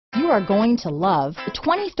are going to love the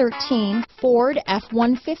 2013 Ford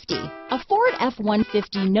F-150. A Ford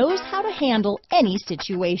F-150 knows how to handle any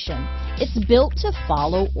situation. It's built to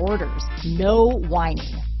follow orders, no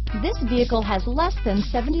whining. This vehicle has less than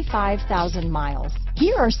 75,000 miles.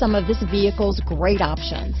 Here are some of this vehicle's great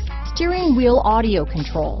options: steering wheel audio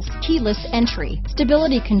controls, keyless entry,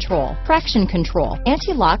 stability control, traction control,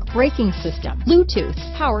 anti-lock braking system, Bluetooth,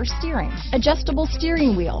 power steering, adjustable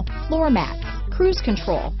steering wheel, floor mats, cruise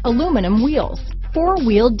control, aluminum wheels,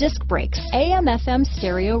 four-wheel disc brakes, AM/FM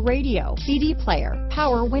stereo radio, CD player,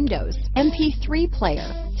 power windows, MP3 player,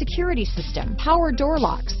 security system, power door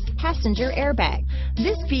locks, passenger airbag.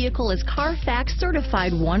 This vehicle is Carfax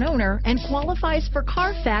certified one owner and qualifies for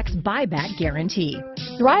Carfax buyback guarantee.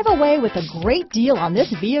 Drive away with a great deal on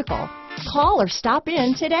this vehicle. Call or stop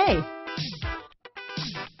in today.